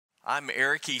I'm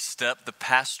Eric Eastep, the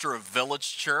pastor of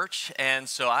Village Church, and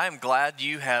so I am glad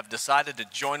you have decided to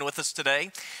join with us today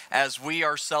as we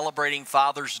are celebrating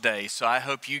Father's Day. So I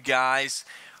hope you guys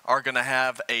are going to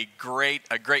have a great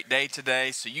day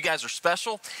today. So you guys are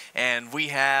special, and we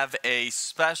have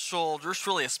there's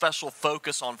really a special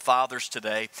focus on fathers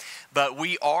today. But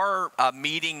we are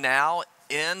meeting now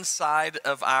inside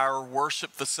of our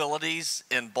worship facilities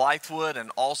in Blythewood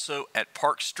and also at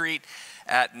Park Street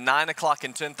at 9 o'clock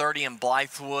and 10:30 in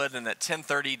Blythewood and at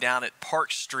 10:30 down at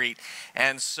Park Street.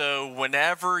 And so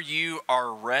whenever you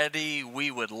are ready,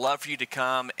 we would love for you to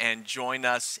come and join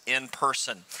us in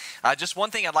person. Just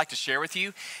one thing I'd like to share with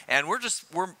you, and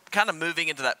we're kind of moving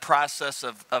into that process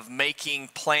of making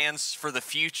plans for the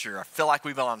future. I feel like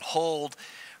we've been on hold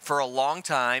for a long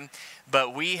time,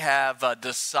 but we have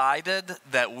decided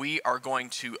that we are going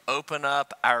to open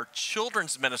up our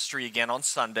children's ministry again on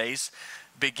Sundays,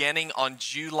 beginning on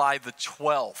July the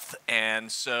 12th.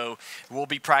 And so we'll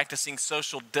be practicing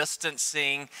social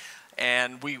distancing,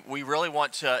 and we really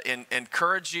want to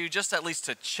encourage you just at least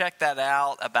to check that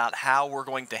out about how we're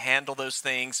going to handle those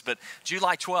things. But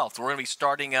July 12th, we're going to be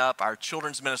starting up our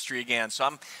children's ministry again.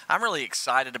 So I'm really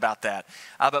excited about that.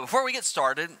 But before we get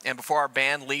started and before our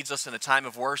band leads us in a time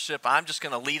of worship, I'm just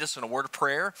going to lead us in a word of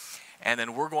prayer, and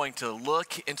then we're going to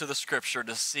look into the scripture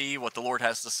to see what the Lord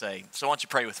has to say. So why don't you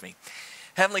pray with me?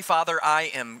 Heavenly Father, I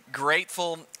am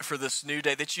grateful for this new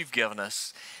day that you've given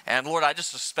us. And Lord, I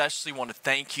just especially want to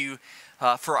thank you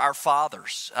for our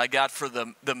fathers. God, for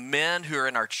the men who are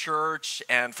in our church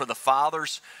and for the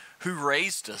fathers who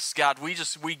raised us. God, we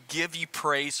give you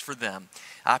praise for them.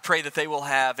 I pray that they will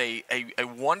have a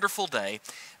wonderful day.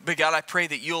 But God, I pray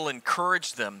that you'll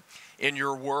encourage them in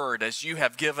your word as you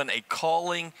have given a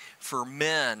calling for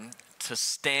men to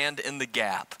stand in the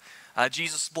gap.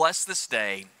 Jesus, bless this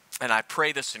day. And I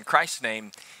pray this in Christ's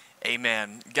name,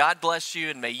 amen. God bless you,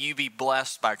 and may you be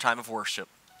blessed by our time of worship.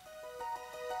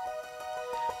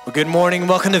 Well, good morning.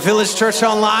 Welcome to Village Church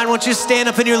Online. Why don't you stand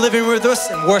up in your living room with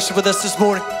us and worship with us this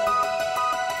morning?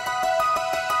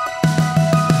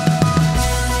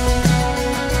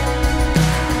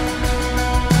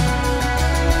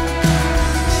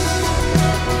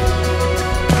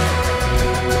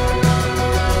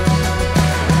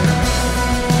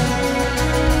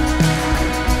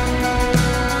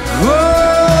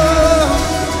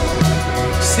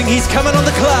 He's coming on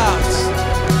the clouds.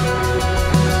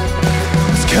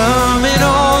 He's coming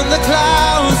on the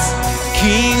clouds.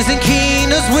 Kings and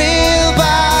kingdoms will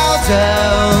bow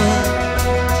down,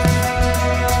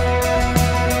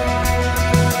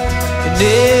 and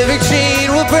every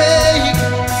chain will break.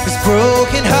 His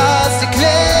broken hearts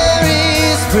declare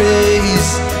his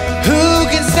praise. Who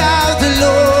can stop the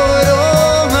Lord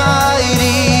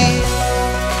Almighty?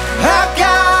 Our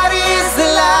God is the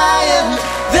Lion,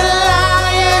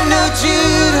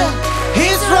 Judah.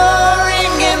 He's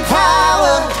roaring in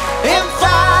power and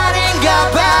fighting our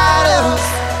battles,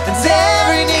 and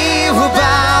every knee will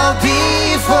bow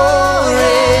before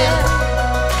him.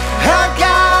 Our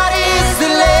God is the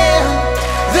Lamb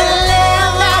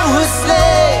that was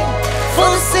slain for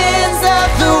the sins of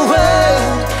the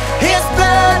world. His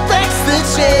blood breaks the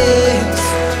chains,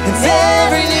 and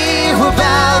every knee will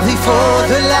bow before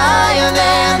the Lion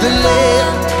and the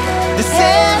Lamb. As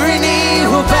every knee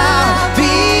will bow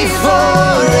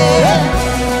before him.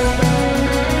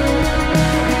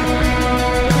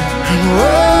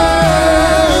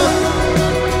 Whoa.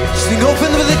 Sing, open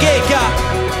up the gate, God.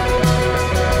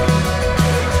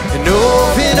 And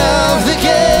open up the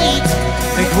gate,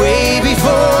 make way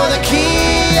before the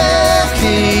King of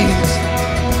Kings.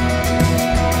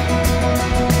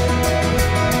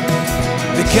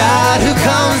 The God who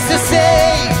comes to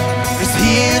save is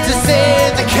here to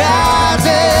set the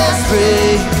captives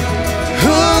free.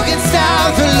 Who can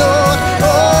stop the Lord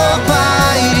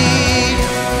Almighty?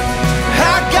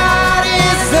 Our God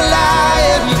is the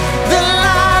Lion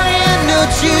of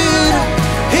Judah.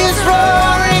 He's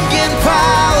roaring in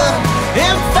power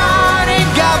and fighting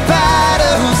our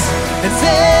battles, and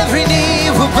every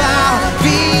knee will bow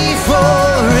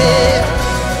before him.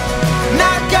 And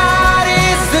our God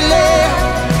is the Lamb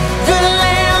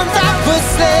that was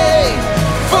slain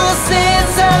for the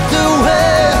sins of the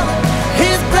world.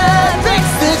 His blood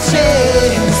breaks the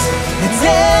chains, and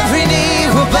every knee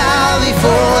will bow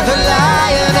before the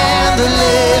Lion and the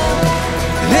Lamb.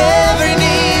 And every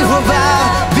knee will bow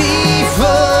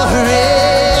before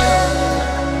him.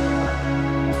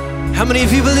 How many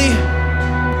of you believe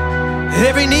that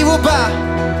every knee will bow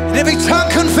and every tongue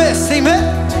confess? Amen.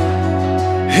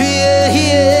 Yeah,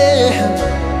 yeah.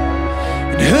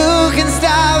 And who can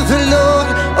stop the Lord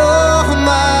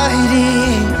Almighty?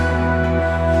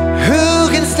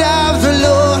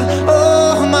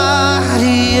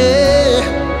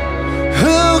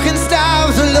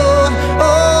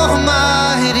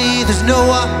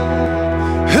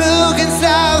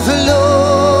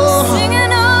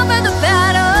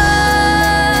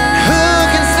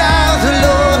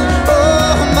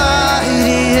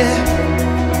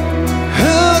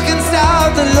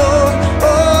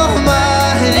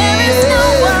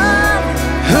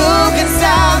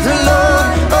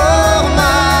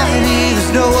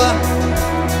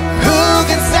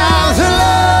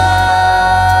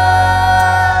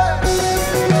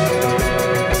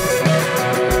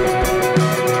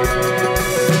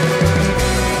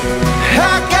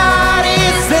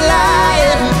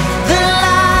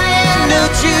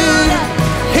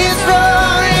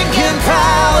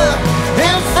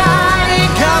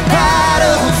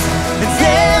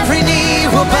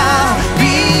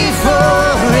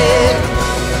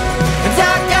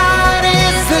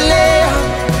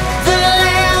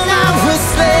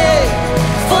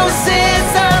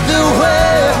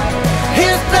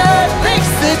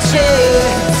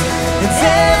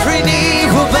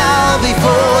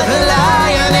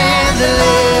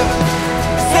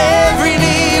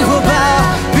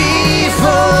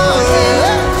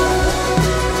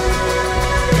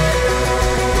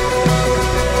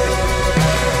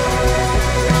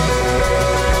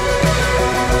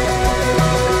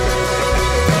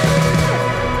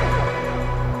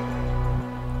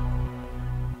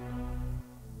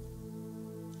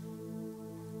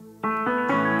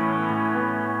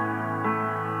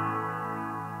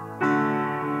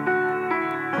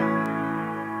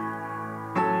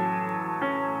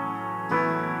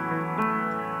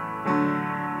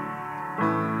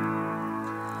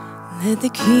 Let the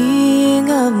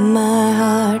king of my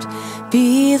heart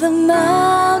be the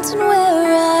mountain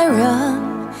where I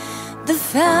run, the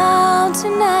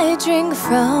fountain I drink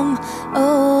from.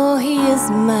 Oh, he is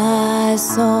my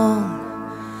song.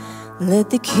 Let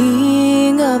the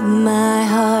king of my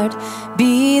heart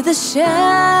be the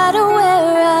shadow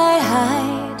where I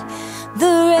hide,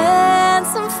 the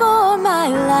ransom for my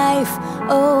life.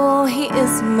 Oh, he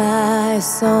is my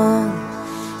song.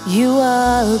 You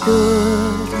are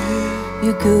good,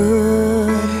 you're good.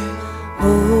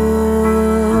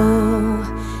 Oh,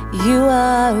 you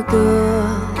are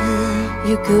good,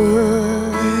 you're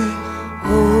good.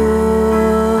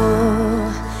 Oh,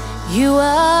 you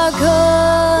are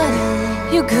good,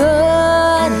 you're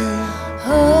good.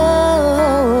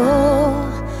 Oh,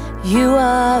 you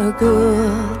are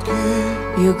good,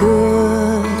 you're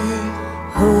good.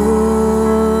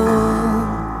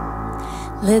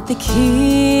 Let the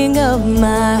king of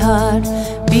my heart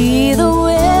be the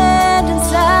wind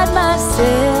inside my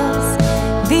sails,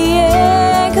 the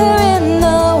anchor in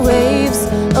the waves.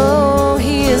 Oh,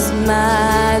 he is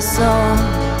my song.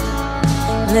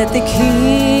 Let the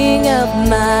king of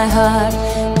my heart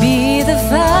be the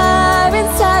fire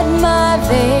inside my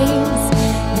veins,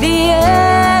 the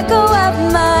echo of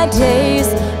my days.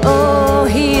 Oh,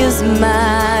 he is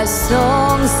my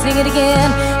song. Sing it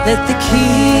again. Let the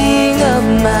king of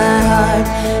my heart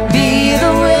be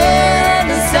the wind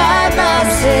inside my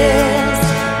sails,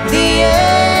 the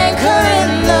anchor in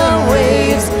the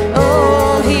waves.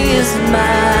 Oh, he is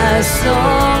my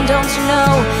song. Don't you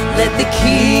know? Let the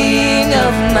king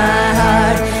of my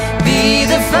heart be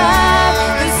the fire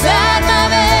inside my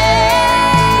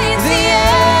veins, the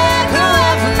echo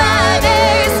of my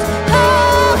days.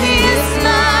 Oh, he is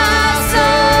my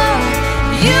song.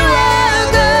 You are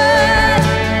good,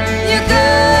 you're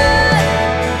good.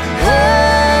 Oh,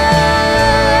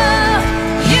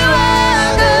 you are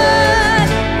good,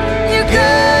 you're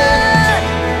good.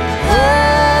 Oh,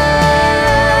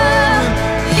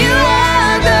 you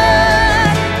are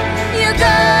good, you're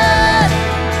good.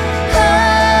 Oh,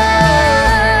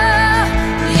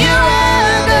 you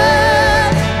are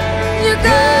good, you're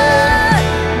good.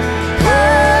 Oh.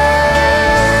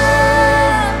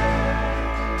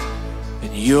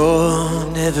 And you're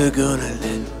never gonna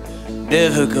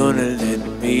let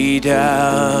me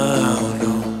down.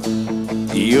 No.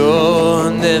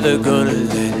 You're never gonna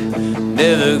let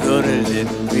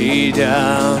me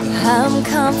down. I'm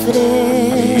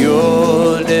confident.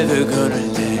 You're never gonna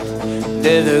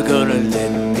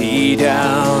let me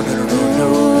down. No, no, no.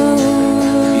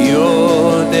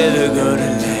 You're never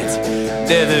gonna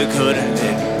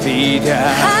let me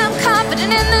down. I'm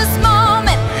confident in this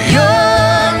moment.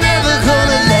 You're never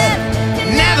gonna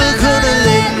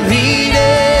let me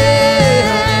down.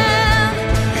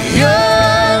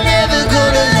 You're never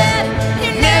gonna let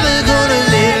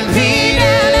me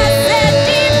down. I said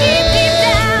deep, deep, deep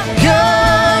down.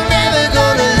 You're never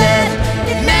gonna let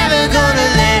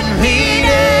me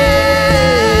down.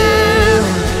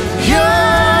 You're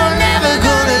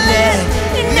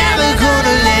never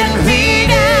gonna let me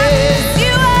down.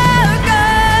 You are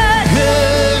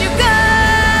good, you're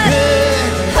good.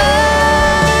 Oh,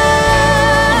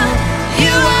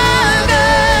 You are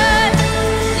good,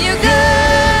 you're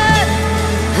good.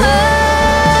 Oh,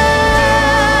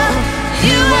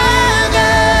 you are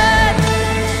good,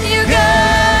 you're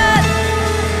good.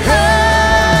 Oh,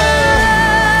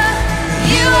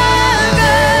 you are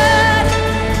good.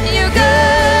 you're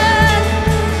good.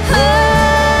 Oh,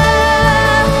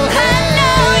 I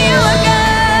know you are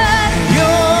good.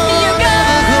 You're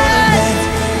never gonna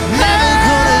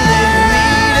let me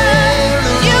down.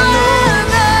 You are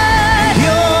good.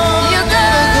 You're You're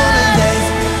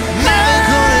never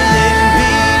gonna let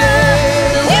me down.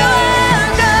 You are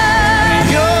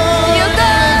good. You're You're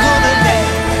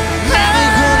never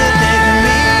gonna let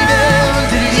me down.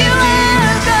 You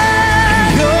are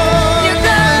good. You're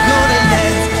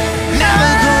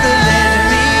never gonna let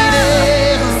me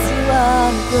down. You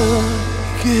are good.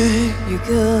 Good, You're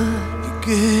good.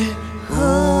 good,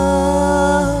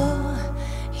 Oh,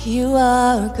 you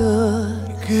are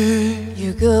good. good,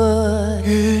 You're good.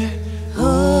 good. Oh.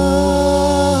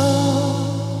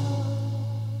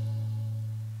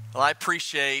 Well, I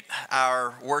appreciate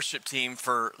our worship team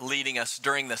for leading us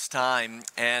during this time.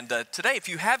 And today, if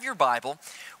you have your Bible,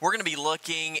 we're going to be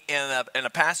looking in a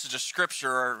passage of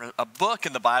Scripture, or a book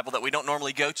in the Bible that we don't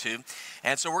normally go to.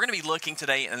 And so we're going to be looking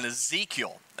today in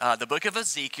Ezekiel, the book of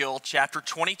Ezekiel, chapter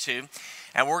 22.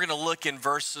 And we're going to look in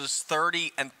verses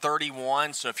 30 and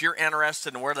 31. So if you're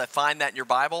interested in where to find that in your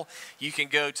Bible, you can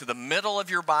go to the middle of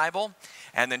your Bible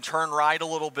and then turn right a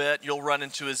little bit. You'll run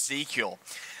into Ezekiel.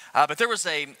 But there was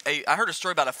I heard a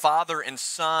story about a father and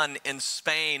son in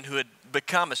Spain who had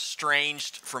become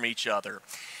estranged from each other.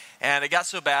 And it got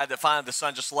so bad that finally the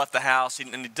son just left the house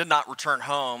and he did not return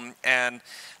home. And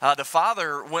the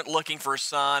father went looking for his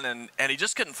son and he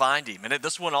just couldn't find him. And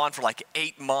this went on for like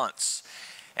 8 months.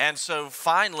 And so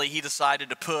finally he decided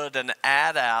to put an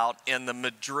ad out in the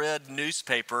Madrid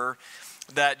newspaper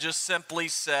that just simply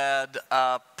said,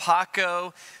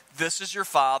 Paco, this is your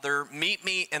father. Meet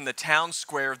me in the town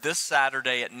square this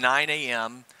Saturday at 9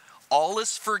 a.m. All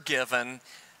is forgiven.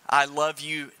 I love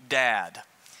you, Dad.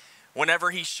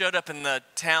 Whenever he showed up in the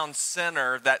town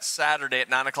center that Saturday at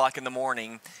 9 o'clock in the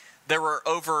morning, there were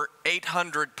over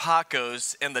 800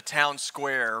 Pacos in the town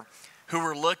square who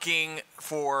were looking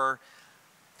for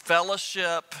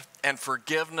fellowship and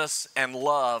forgiveness and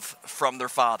love from their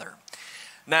father.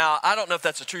 Now, I don't know if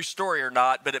that's a true story or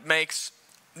not, but that makes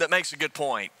a good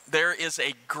point. There is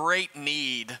a great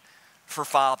need for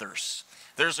fathers.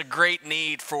 There's a great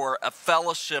need for a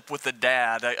fellowship with a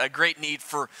dad, a great need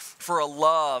for a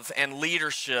love and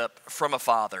leadership from a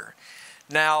father.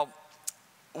 Now,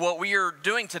 what we are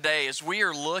doing today is we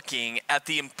are looking at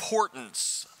the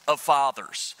importance of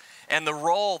fathers and the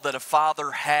role that a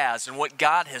father has and what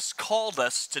God has called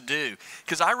us to do.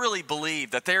 Because I really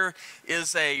believe that there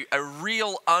is a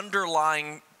real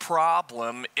underlying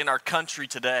problem in our country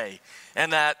today.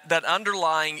 And that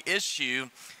underlying issue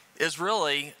is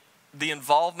really the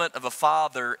involvement of a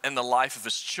father in the life of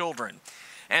his children.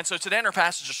 And so today in our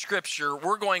passage of scripture,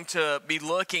 we're going to be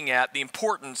looking at the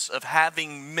importance of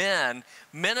having men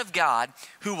of God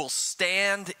who will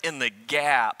stand in the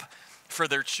gap for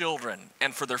their children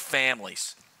and for their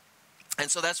families.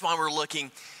 And so that's why we're looking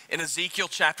in Ezekiel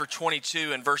chapter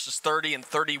 22 and verses 30 and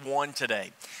 31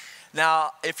 today.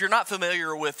 Now, if you're not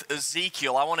familiar with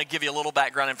Ezekiel, I want to give you a little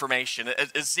background information.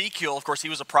 Ezekiel, of course, he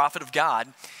was a prophet of God.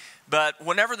 But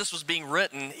whenever this was being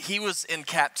written, he was in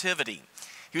captivity.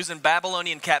 He was in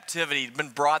Babylonian captivity. He'd been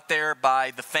brought there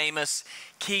by the famous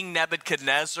King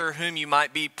Nebuchadnezzar, whom you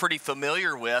might be pretty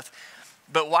familiar with.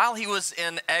 But while he was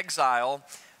in exile,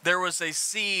 there was a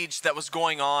siege that was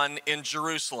going on in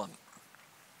Jerusalem.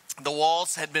 The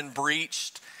walls had been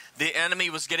breached. The enemy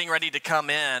was getting ready to come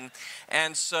in.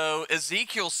 And so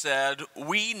Ezekiel said,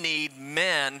 we need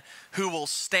men who will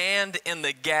stand in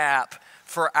the gap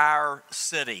for our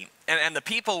city. And the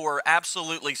people were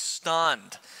absolutely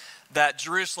stunned that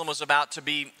Jerusalem was about to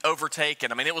be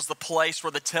overtaken. I mean, it was the place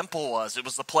where the temple was. It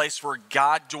was the place where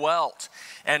God dwelt.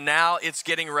 And now it's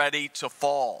getting ready to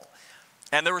fall.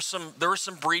 And there were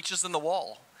some breaches in the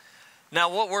wall. Now,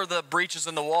 what were the breaches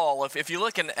in the wall? If you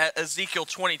look in Ezekiel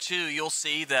 22, you'll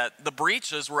see that the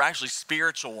breaches were actually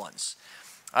spiritual ones.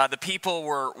 The people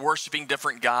were worshiping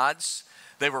different gods.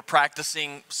 They were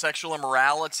practicing sexual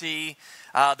immorality.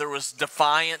 There was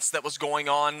defiance that was going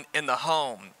on in the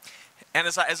home. And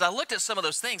as I looked at some of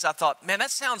those things, I thought, man,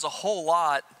 that sounds a whole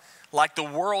lot like the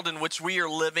world in which we are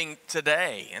living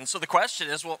today. And so the question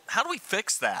is, well, how do we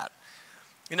fix that?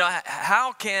 You know,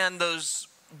 how can those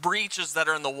breaches that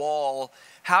are in the wall,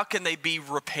 how can they be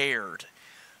repaired?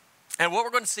 And what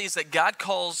we're going to see is that God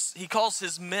calls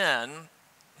his men,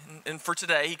 and for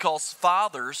today, he calls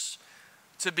fathers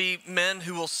to be men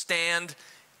who will stand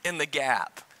in the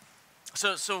gap.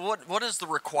 So what is the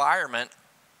requirement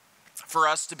for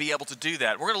us to be able to do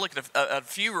that? We're going to look at a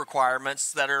few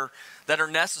requirements that are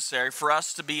necessary for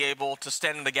us to be able to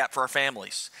stand in the gap for our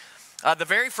families. The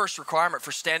very first requirement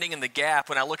for standing in the gap,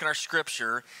 when I look in our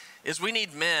scripture, is we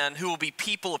need men who will be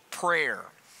people of prayer.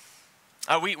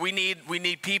 We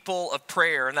need people of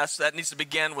prayer, and that needs to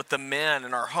begin with the men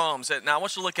in our homes. Now I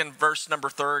want you to look in verse number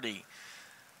 30.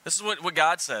 This is what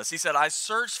God says. He said, I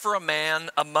searched for a man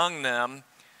among them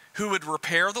who would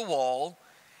repair the wall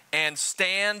and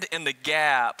stand in the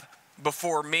gap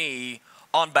before me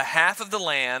on behalf of the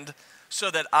land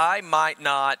so that I might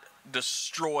not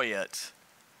destroy it.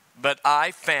 But I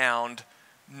found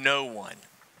no one.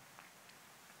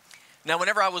 Now,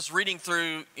 whenever I was reading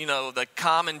through, the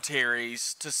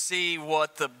commentaries to see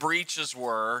what the breaches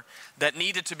were that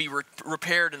needed to be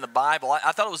repaired in the Bible,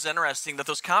 I thought it was interesting that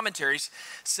those commentaries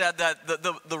said that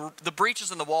the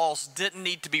breaches in the walls didn't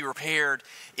need to be repaired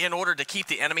in order to keep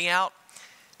the enemy out.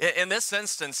 In this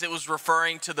instance, it was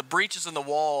referring to the breaches in the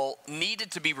wall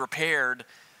needed to be repaired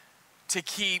to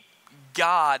keep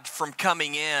God from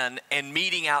coming in and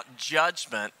meting out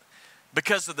judgment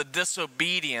because of the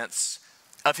disobedience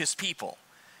of his people.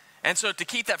 And so to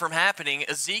keep that from happening,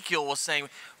 Ezekiel was saying,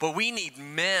 well, we need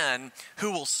men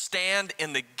who will stand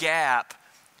in the gap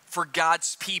for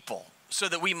God's people so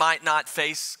that we might not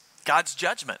face God's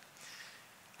judgment.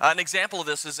 An example of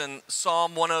this is in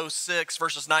Psalm 106,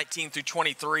 verses 19 through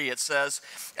 23. It says,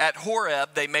 "At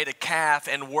Horeb they made a calf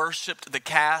and worshipped the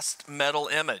cast metal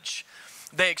image.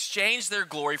 They exchanged their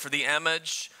glory for the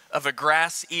image of a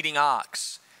grass-eating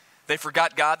ox. They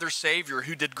forgot God their Savior,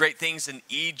 who did great things in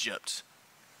Egypt,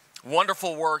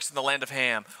 wonderful works in the land of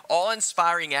Ham,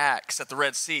 awe-inspiring acts at the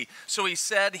Red Sea. So he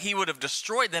said he would have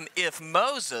destroyed them if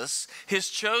Moses, his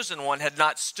chosen one, had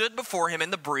not stood before him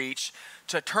in the breach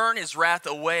to turn his wrath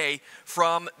away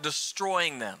from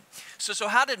destroying them." So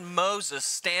how did Moses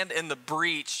stand in the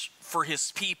breach for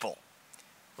his people?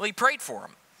 Well, he prayed for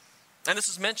them. And this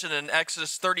is mentioned in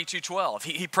Exodus 32:12.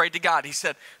 He prayed to God. He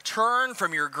said, "Turn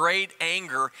from your great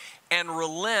anger and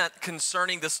relent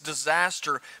concerning this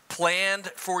disaster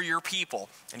planned for your people."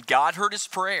 And God heard his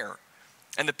prayer,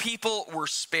 and the people were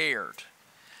spared.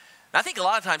 And I think a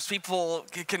lot of times people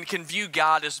can view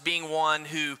God as being one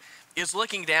who is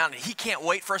looking down, and he can't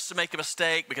wait for us to make a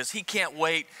mistake because he can't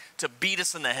wait to beat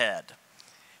us in the head.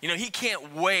 He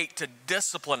can't wait to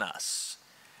discipline us.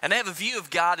 And they have a view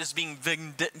of God as being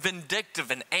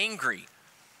vindictive and angry.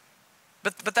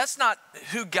 But that's not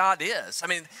who God is. I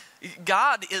mean,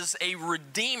 God is a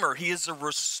redeemer. He is a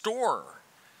restorer.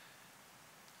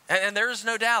 And there is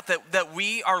no doubt that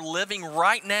we are living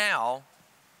right now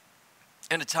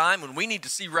in a time when we need to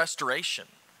see restoration.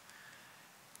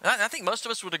 And I think most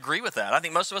of us would agree with that. I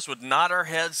think most of us would nod our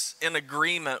heads in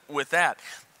agreement with that.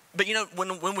 But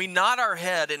when we nod our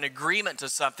head in agreement to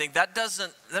something, that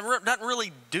doesn't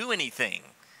really do anything.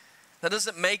 That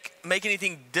doesn't make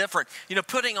anything different.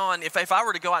 Putting on, if I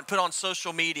were to go out and put on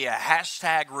social media,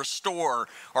 hashtag restore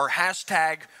or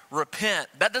hashtag repent,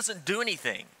 that doesn't do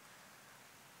anything.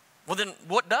 Well, then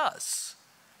what does?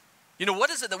 What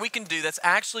is it that we can do that's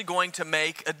actually going to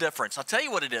make a difference? I'll tell you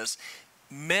what it is.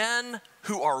 Men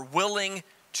who are willing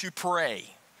to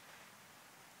pray.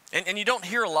 And you don't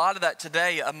hear a lot of that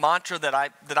today. A mantra that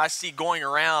I see going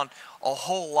around a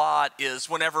whole lot is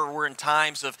whenever we're in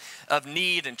times of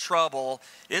need and trouble,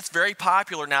 it's very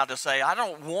popular now to say, "I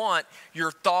don't want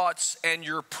your thoughts and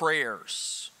your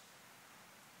prayers."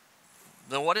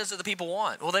 Then what is it that people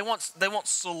want? Well, they want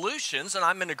solutions, and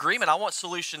I'm in agreement. I want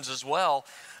solutions as well.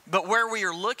 But where we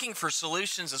are looking for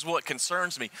solutions is what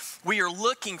concerns me. We are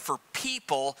looking for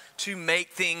people to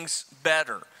make things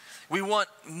better. We want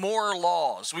more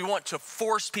laws. We want to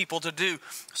force people to do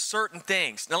certain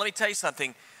things. Now, let me tell you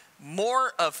something.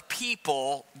 More of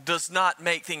people does not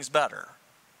make things better.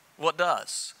 What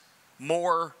does?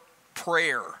 More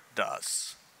prayer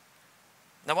does.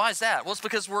 Now, why is that? Well, it's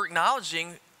because we're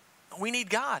acknowledging we need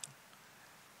God.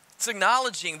 It's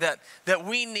acknowledging that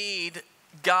we need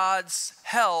God's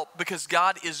help because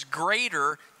God is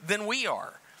greater than we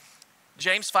are.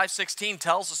 James 5:16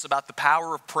 tells us about the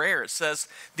power of prayer. It says,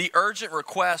 "The urgent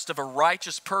request of a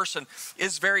righteous person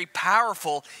is very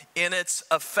powerful in its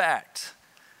effect."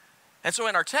 And so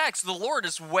in our text, the Lord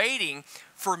is waiting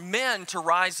for men to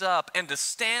rise up and to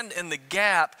stand in the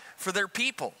gap for their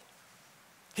people.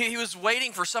 He was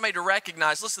waiting for somebody to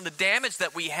recognize, listen, the damage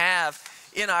that we have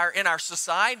in our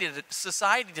society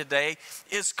today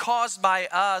is caused by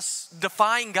us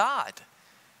defying God.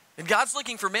 And God's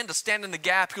looking for men to stand in the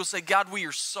gap who will say, "God, we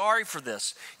are sorry for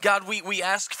this. God, we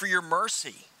ask for your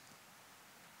mercy."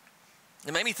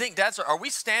 It made me think, dads, are we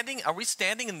standing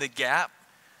in the gap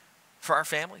for our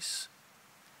families?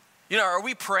 Are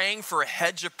we praying for a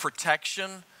hedge of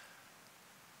protection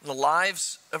in the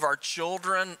lives of our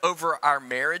children over our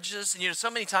marriages? And so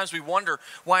many times we wonder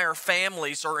why our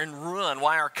families are in ruin,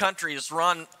 why our country is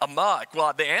run amok.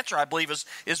 Well, the answer, I believe,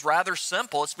 is rather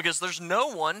simple. It's because there's no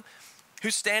one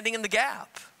who's standing in the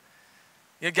gap.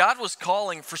 God was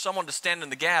calling for someone to stand in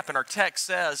the gap, and our text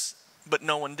says, but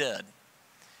no one did.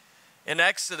 In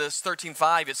Exodus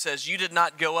 13:5, it says, "You did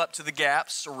not go up to the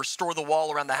gaps or restore the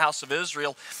wall around the house of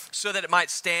Israel so that it might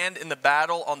stand in the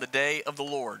battle on the day of the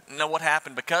Lord." Now, what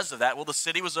happened because of that? Well, the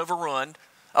city was overrun,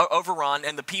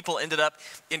 and the people ended up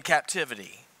in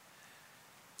captivity.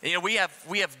 And, we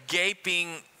have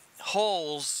gaping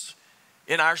holes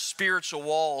in our spiritual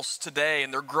walls today,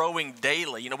 and they're growing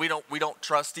daily. We don't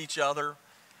trust each other.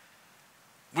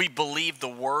 We believe the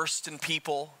worst in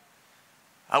people.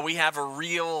 We have a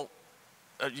real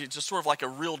just sort of like a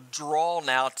real draw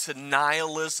now to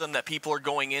nihilism that people are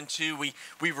going into. We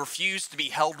refuse to be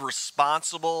held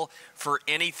responsible for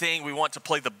anything. We want to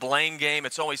play the blame game.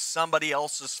 It's always somebody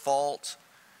else's fault.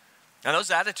 And those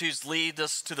attitudes lead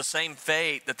us to the same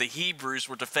fate that the Hebrews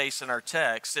were to face in our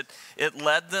text. It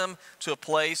led them to a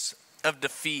place of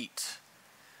defeat.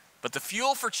 But the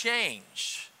fuel for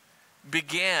change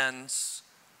begins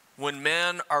when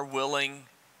men are willing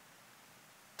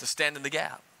to stand in the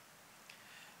gap.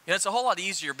 You know, it's a whole lot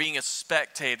easier being a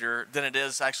spectator than it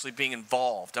is actually being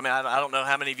involved. I mean, I don't know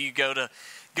how many of you go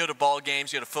to ball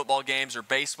games, go to football games or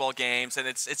baseball games, and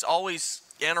it's always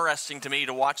interesting to me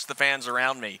to watch the fans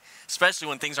around me, especially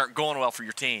when things aren't going well for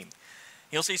your team.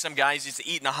 You'll see some guys, he's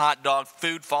eating a hot dog,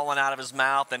 food falling out of his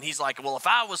mouth, and he's like, well, if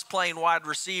I was playing wide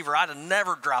receiver, I'd have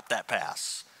never dropped that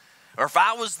pass. Or if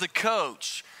I was the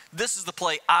coach, this is the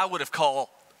play I would have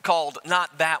called,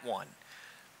 not that one.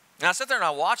 And I sit there and I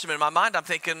watch him, and in my mind I'm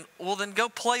thinking, well, then go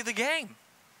play the game.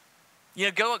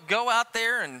 You know, go out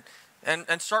there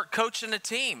and start coaching a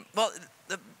team. Well,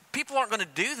 people aren't going to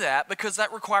do that because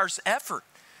that requires effort.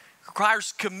 It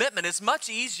requires commitment. It's much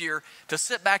easier to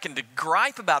sit back and to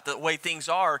gripe about the way things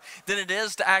are than it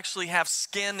is to actually have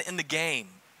skin in the game.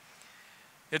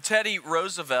 You know, Teddy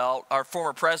Roosevelt, our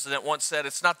former president, once said,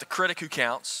 it's not the critic who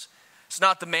counts. It's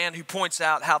not the man who points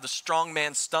out how the strong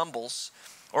man stumbles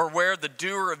or where the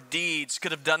doer of deeds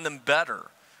could have done them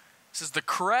better. He says the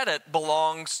credit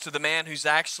belongs to the man who's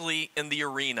actually in the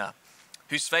arena,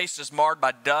 whose face is marred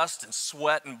by dust and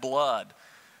sweat and blood,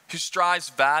 who strives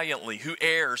valiantly, who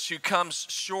errs, who comes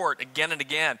short again and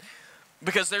again,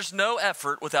 because there's no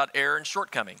effort without error and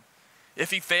shortcoming.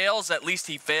 If he fails, at least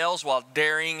he fails while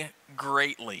daring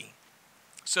greatly,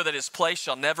 so that his place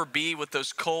shall never be with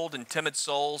those cold and timid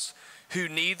souls who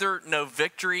neither know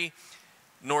victory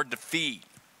nor defeat.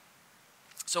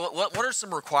 So what are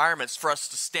some requirements for us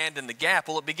to stand in the gap?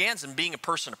 Well, it begins in being a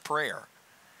person of prayer.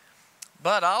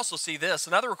 But I also see this.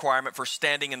 Another requirement for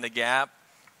standing in the gap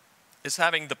is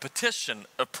having the petition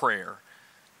of prayer,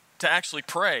 to actually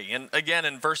pray. And again,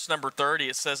 in verse number 30,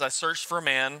 it says, I searched for a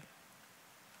man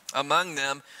among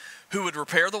them who would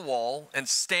repair the wall and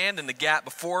stand in the gap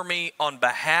before me on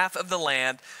behalf of the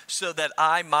land so that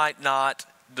I might not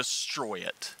destroy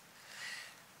it.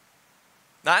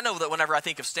 Now, I know that whenever I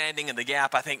think of standing in the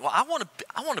gap, I think, well, I want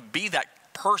to be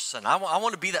that person. I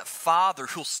want to be that father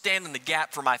who'll stand in the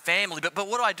gap for my family. But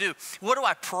what do I do? What do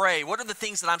I pray? What are the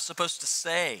things that I'm supposed to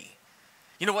say?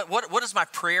 You know, what is my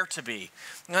prayer to be?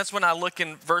 And that's when I look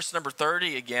in verse number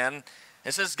 30 again.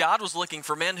 It says, God was looking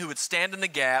for men who would stand in the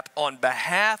gap on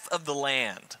behalf of the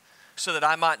land so that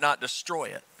I might not destroy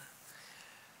it.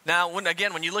 Now,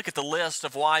 when you look at the list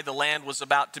of why the land was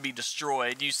about to be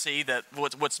destroyed, you see that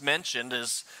what's mentioned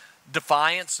is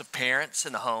defiance of parents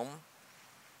in the home,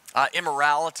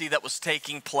 immorality that was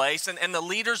taking place, and the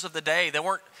leaders of the day, they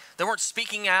weren't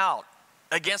speaking out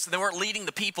against it. They weren't leading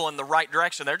the people in the right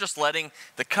direction. They're just letting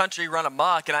the country run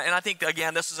amok. And I think,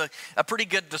 again, this is a pretty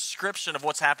good description of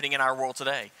what's happening in our world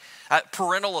today.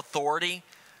 Parental authority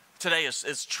today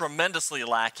is tremendously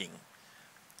lacking.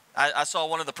 I saw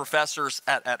one of the professors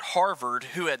at Harvard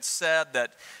who had said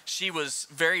that she was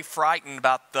very frightened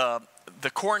about the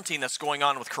quarantine that's going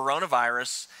on with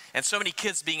coronavirus and so many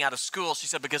kids being out of school. She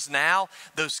said, because now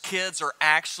those kids are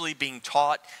actually being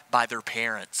taught by their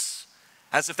parents,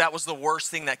 as if that was the worst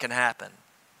thing that can happen.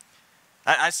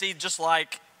 I see, just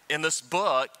like in this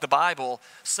book, the Bible,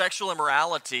 sexual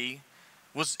immorality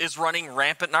is running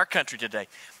rampant in our country today.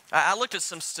 I looked at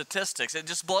some statistics. It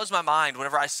just blows my mind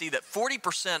whenever I see that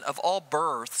 40% of all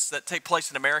births that take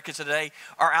place in America today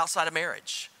are outside of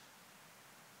marriage.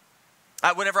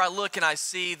 Whenever I look and I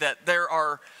see that there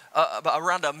are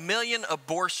around 1 million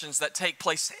abortions that take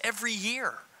place every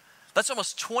year. That's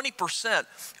almost 20%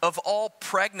 of all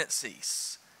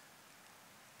pregnancies.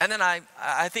 And then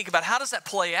I think about, how does that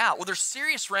play out? Well, there's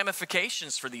serious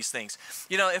ramifications for these things.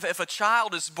 You know, if a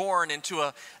child is born into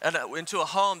a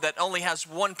home that only has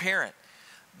one parent,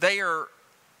 they are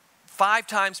 5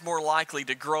 times more likely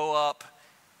to grow up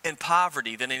in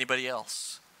poverty than anybody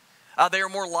else. They are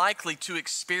more likely to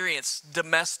experience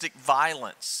domestic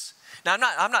violence. Now,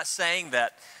 I'm not saying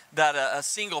that a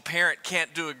single parent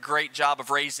can't do a great job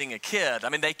of raising a kid. I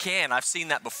mean, they can. I've seen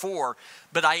that before.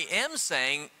 But I am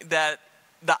saying that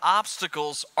the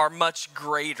obstacles are much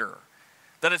greater,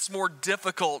 that it's more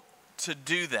difficult to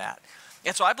do that.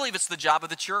 And so I believe it's the job of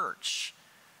the church,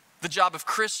 the job of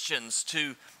Christians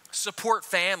to support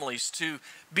families, to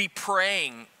be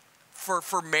praying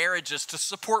for marriages, to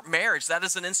support marriage. That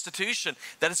is an institution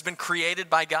that has been created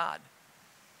by God.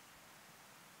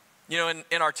 You know,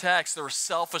 in our text, there was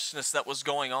selfishness that was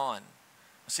going on.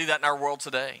 I see that in our world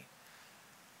today.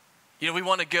 You know, we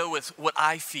want to go with what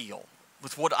I feel,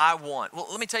 with what I want. Well,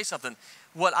 let me tell you something.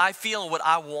 What I feel and what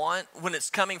I want, when it's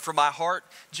coming from my heart,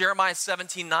 Jeremiah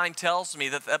 17:9 tells me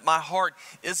that my heart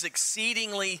is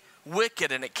exceedingly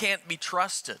wicked and it can't be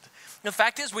trusted. The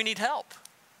fact is, we need help.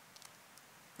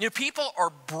 You know, people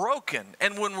are broken.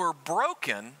 And when we're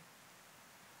broken,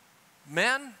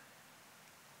 men,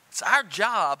 it's our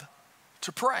job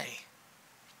to pray.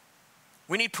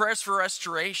 We need prayers for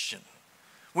restoration.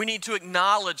 We need to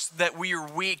acknowledge that we are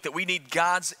weak, that we need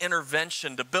God's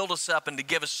intervention to build us up and to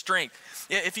give us strength.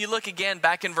 If you look again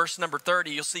back in verse number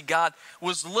 30, you'll see God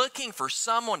was looking for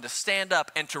someone to stand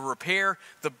up and to repair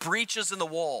the breaches in the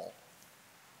wall.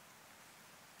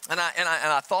 And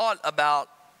I thought about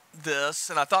this,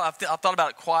 and I thought about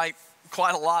it quite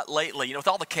a lot lately. You know, with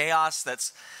all the chaos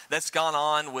that's gone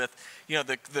on with, you know,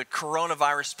 the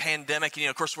coronavirus pandemic. You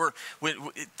know, of course,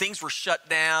 things were shut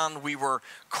down. We were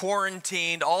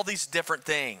quarantined. All these different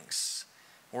things.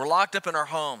 We're locked up in our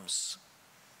homes,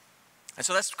 and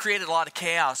so that's created a lot of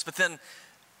chaos. But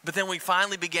then we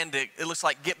finally begin to, it looks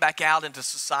like, get back out into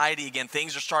society again.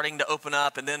 Things are starting to open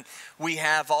up, and then we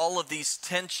have all of these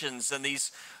tensions and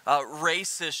these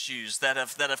race issues that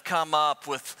have come up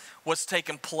with what's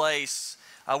taken place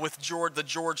with the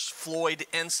George Floyd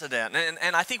incident.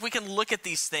 And I think we can look at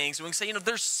these things and we can say, you know,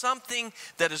 there's something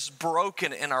that is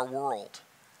broken in our world.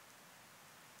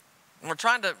 And we're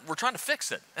trying to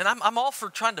fix it. And I'm all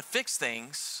for trying to fix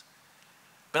things.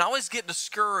 But I always get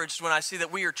discouraged when I see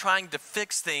that we are trying to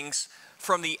fix things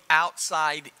from the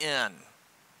outside in.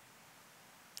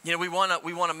 You know, we want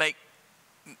to make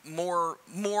more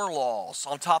laws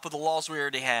on top of the laws we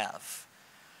already have.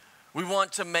 We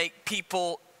want to make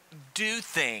people do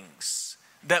things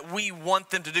that we want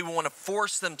them to do. We want to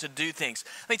force them to do things.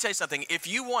 Let me tell you something. If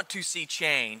you want to see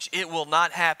change, it will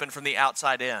not happen from the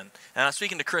outside in. And I'm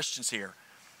speaking to Christians here.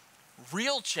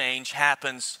 Real change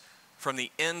happens from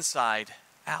the inside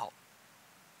out.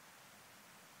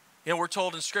 You know, we're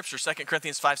told in Scripture, 2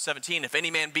 Corinthians 5:17, if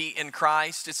any man be in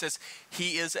Christ, it says,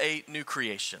 he is a new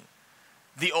creation.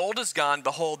 The old is gone,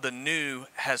 behold, the new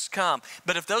has come.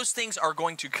 But if those things are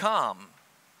going to come,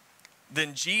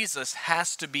 then Jesus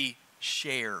has to be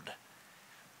shared.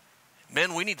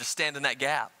 Men, we need to stand in that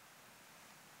gap.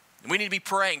 We need to be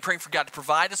praying for God to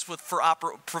provide us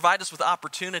with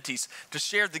opportunities to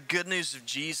share the good news of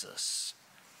Jesus.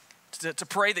 To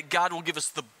pray that God will give us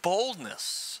the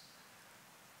boldness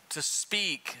to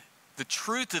speak the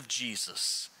truth of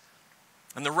Jesus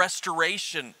and the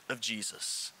restoration of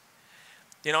Jesus.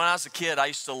 You know, when I was a kid, I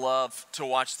used to love to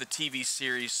watch the TV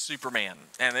series Superman.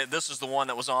 And this is the one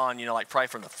that was on, you know, like probably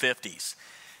from the 50s.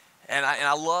 And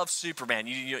I love Superman.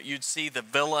 You'd see the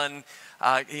villain,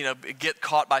 get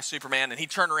caught by Superman, and he'd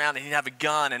turn around and he'd have a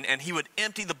gun, and he would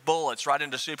empty the bullets right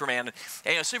into Superman.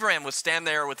 And you know, Superman would stand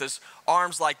there with his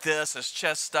arms like this, his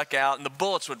chest stuck out, and the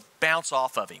bullets would bounce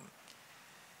off of him.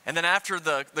 And then after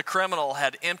the criminal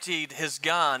had emptied his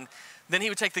gun, then he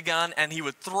would take the gun and he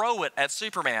would throw it at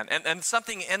Superman. And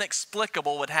something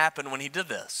inexplicable would happen when he did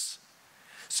this.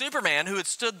 Superman, who had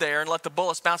stood there and let the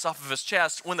bullets bounce off of his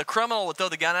chest, when the criminal would throw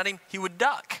the gun at him, he would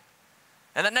duck.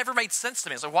 And that never made sense to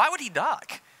me. I was like, why would he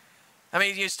duck? I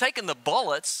mean, he's taking the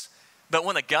bullets, but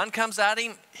when a gun comes at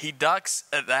him, he ducks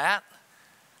at that.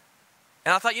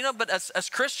 And I thought, you know, but as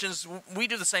Christians, we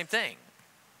do the same thing.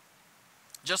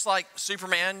 Just like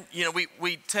Superman, you know,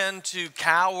 we tend to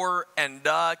cower and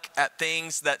duck at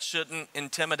things that shouldn't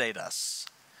intimidate us.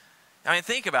 I mean,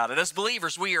 think about it. As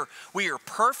believers, we are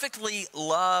perfectly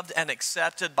loved and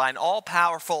accepted by an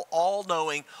all-powerful,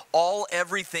 all-knowing,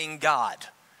 all-everything God.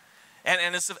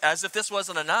 And as if this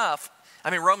wasn't enough, I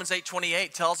mean, Romans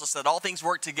 8:28 tells us that all things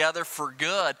work together for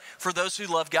good for those who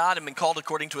love God and been called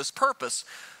according to his purpose.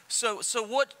 So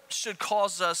what should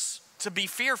cause us to be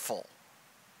fearful?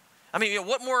 I mean, you know,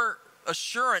 what more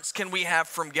assurance can we have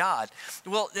from God?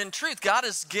 Well, in truth, God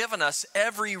has given us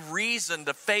every reason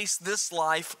to face this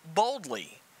life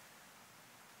boldly.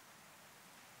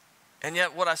 And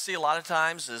yet what I see a lot of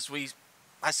times is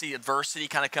I see adversity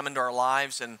kind of come into our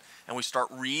lives and we start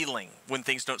reeling when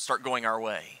things don't start going our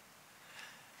way.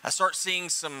 I start seeing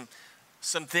some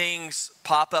things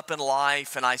pop up in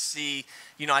life, and I see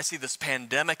this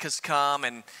pandemic has come,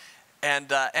 and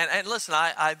listen,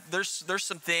 there's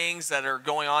some things that are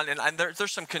going on, and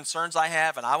there's some concerns I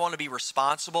have, and I want to be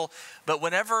responsible. But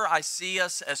whenever I see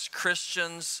us as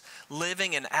Christians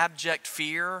living in abject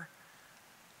fear,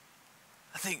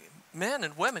 I think, men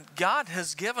and women, God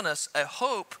has given us a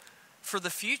hope for the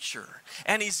future,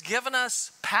 and he's given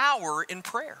us power in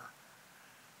prayer.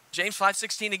 James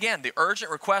 5:16 again, the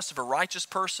urgent request of a righteous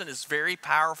person is very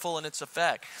powerful in its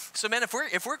effect. So, man,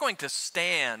 if we're going to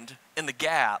stand in the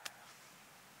gap,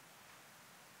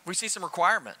 we see some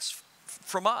requirements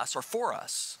from us or for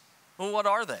us. Well, what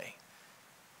are they?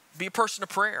 Be a person of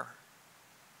prayer.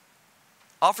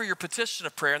 Offer your petition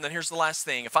of prayer. And then here's the last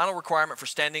thing. A final requirement for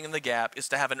standing in the gap is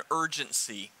to have an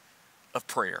urgency of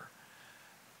prayer.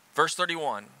 Verse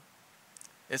 31,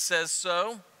 it says,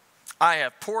 so I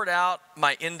have poured out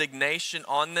my indignation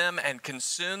on them and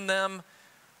consumed them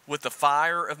with the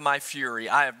fire of my fury.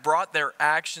 I have brought their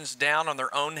actions down on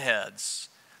their own heads.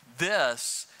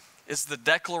 This is the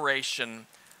declaration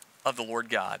of the Lord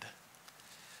God.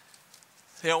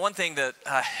 You know, one thing that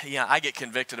I get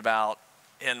convicted about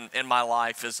in my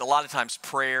life is a lot of times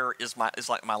prayer is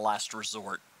like my last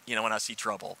resort, you know, when I see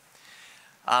trouble.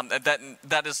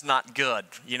 That is not good,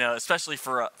 you know, especially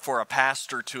for a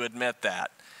pastor to admit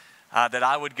that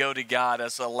I would go to God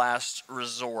as a last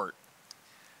resort.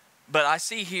 But I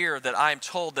see here that I am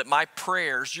told that my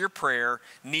prayers, your prayer,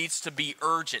 needs to be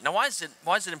urgent. Now, why is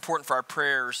it important for our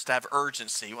prayers to have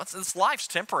urgency? Well, this life's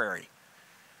temporary.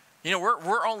 You know,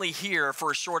 we're only here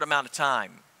for a short amount of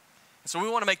time. So we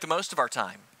want to make the most of our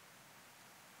time.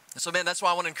 And so, man, that's why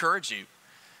I want to encourage you.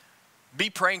 Be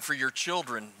praying for your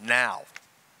children now.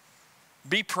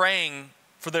 Be praying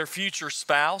for their future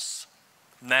spouse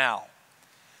now.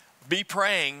 Be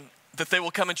praying that they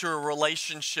will come into a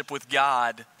relationship with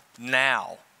God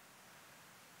now.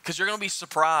 Because you're going to be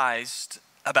surprised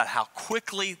about how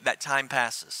quickly that time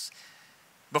passes.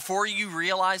 Before you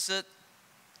realize it,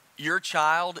 your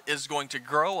child is going to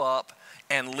grow up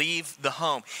and leave the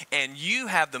home. And you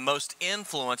have the most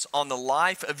influence on the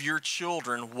life of your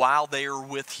children while they are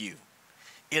with you.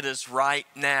 It is right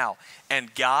now.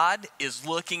 And God is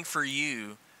looking for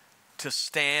you to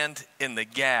stand in the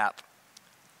gap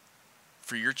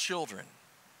for your children,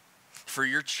 for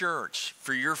your church,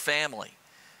 for your family.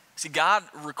 See, God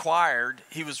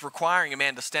he was requiring a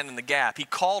man to stand in the gap. He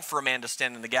called for a man to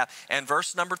stand in the gap. And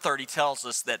verse number 30 tells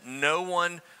us that no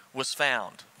one was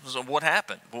found. So what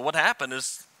happened? Well, what happened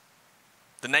is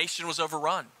the nation was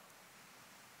overrun.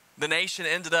 The nation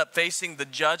ended up facing the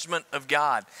judgment of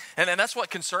God. And that's what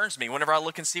concerns me whenever I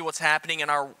look and see what's happening in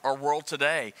our world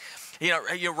today. You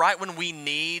know, right when we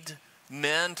need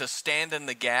men to stand in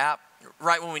the gap,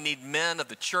 right when we need men of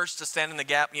the church to stand in the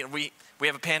gap, you know, we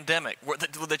have a pandemic.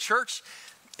 The church,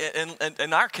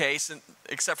 in our case,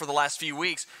 except for the last few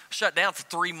weeks, shut down for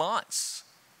 3 months.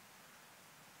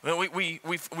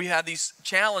 We have these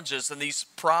challenges and these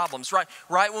problems.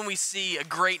 Right when we see a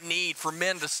great need for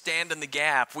men to stand in the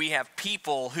gap, we have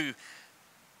people who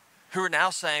are now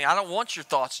saying, I don't want your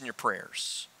thoughts and your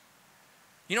prayers.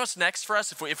 You know what's next for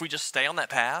us if we just stay on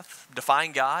that path,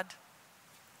 defying God?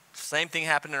 Same thing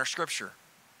happened in our scripture.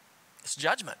 It's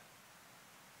judgment.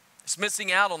 It's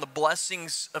missing out on the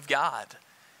blessings of God.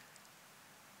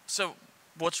 So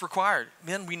what's required?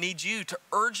 Men, we need you to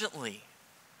urgently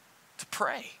to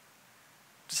pray,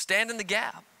 to stand in the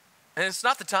gap. And it's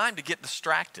not the time to get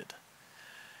distracted.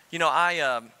 You know,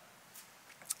 I'm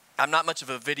not much of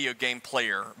a video game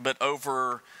player, but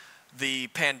over the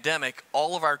pandemic,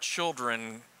 all of our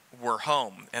children were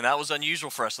home, and that was unusual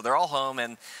for us. So they're all home,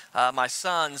 and my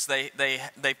sons, they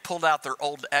pulled out their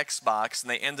old Xbox,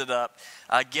 and they ended up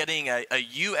getting a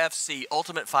UFC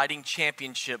Ultimate Fighting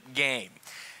Championship game.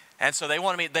 And so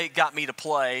they got me to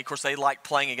play. Of course, they like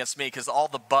playing against me because all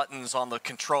the buttons on the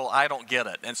control, I don't get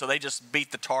it. And so they just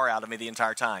beat the tar out of me the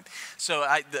entire time. So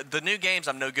the new games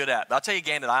I'm no good at. But I'll tell you a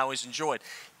game that I always enjoyed,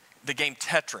 the game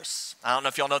Tetris. I don't know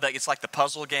if y'all know that. It's like the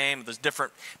puzzle game. There's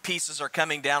different pieces are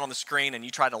coming down on the screen, and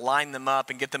you try to line them up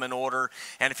and get them in order.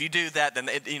 And if you do that, then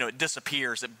it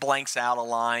disappears. It blanks out a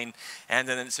line, and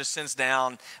then it just sends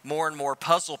down more and more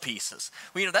puzzle pieces.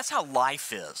 Well, that's how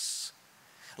life is.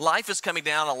 Life is coming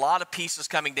down, a lot of pieces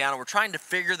coming down, and we're trying to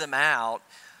figure them out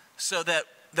so that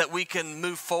we can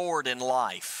move forward in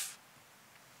life.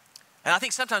 And I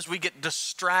think sometimes we get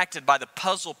distracted by the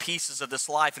puzzle pieces of this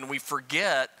life, and we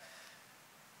forget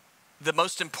the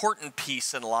most important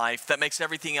piece in life that makes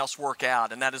everything else work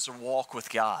out, and that is a walk with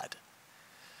God.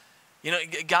 You know,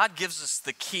 God gives us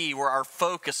the key where our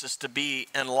focus is to be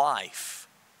in life.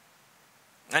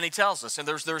 And he tells us, and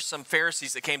there's some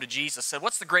Pharisees that came to Jesus and said,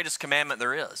 what's the greatest commandment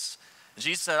there is? And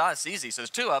Jesus said, it's easy. He says,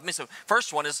 2 of them. He said,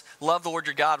 first one is love the Lord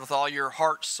your God with all your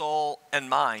heart, soul, and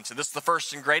mind. So this is the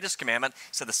first and greatest commandment.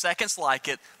 He said, the second's like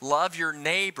it, love your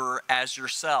neighbor as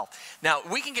yourself. Now,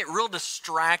 we can get real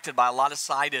distracted by a lot of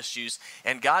side issues,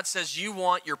 and God says you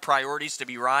want your priorities to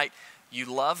be right. You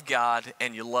love God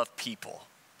and you love people.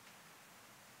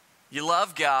 You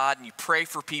love God and you pray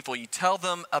for people. You tell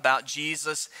them about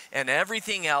Jesus, and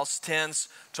everything else tends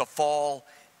to fall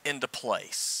into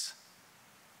place.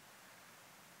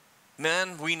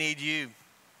 Men, we need you.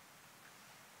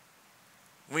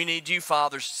 We need you,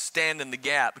 fathers, to stand in the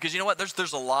gap. Because you know what?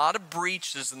 There's a lot of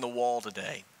breaches in the wall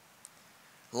today.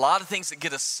 A lot of things that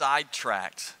get us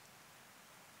sidetracked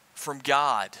from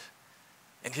God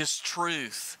and his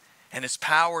truth and his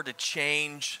power to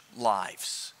change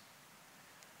lives.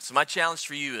 So my challenge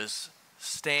for you is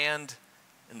stand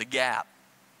in the gap.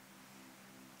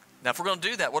 Now, if we're going to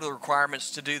do that, what are the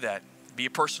requirements to do that? Be a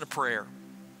person of prayer.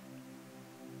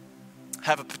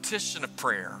 Have a petition of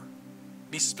prayer.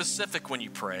 Be specific when you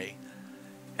pray.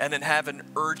 And then have an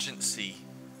urgency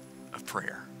of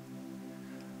prayer.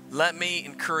 Let me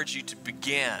encourage you to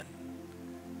begin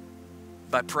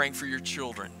by praying for your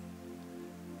children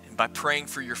and by praying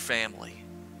for your family,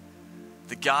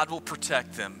 that God will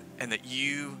protect them and that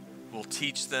you will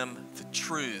teach them the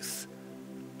truth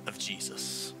of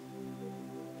Jesus.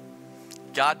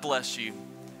 God bless you,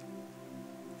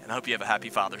 and I hope you have a happy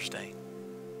Father's Day.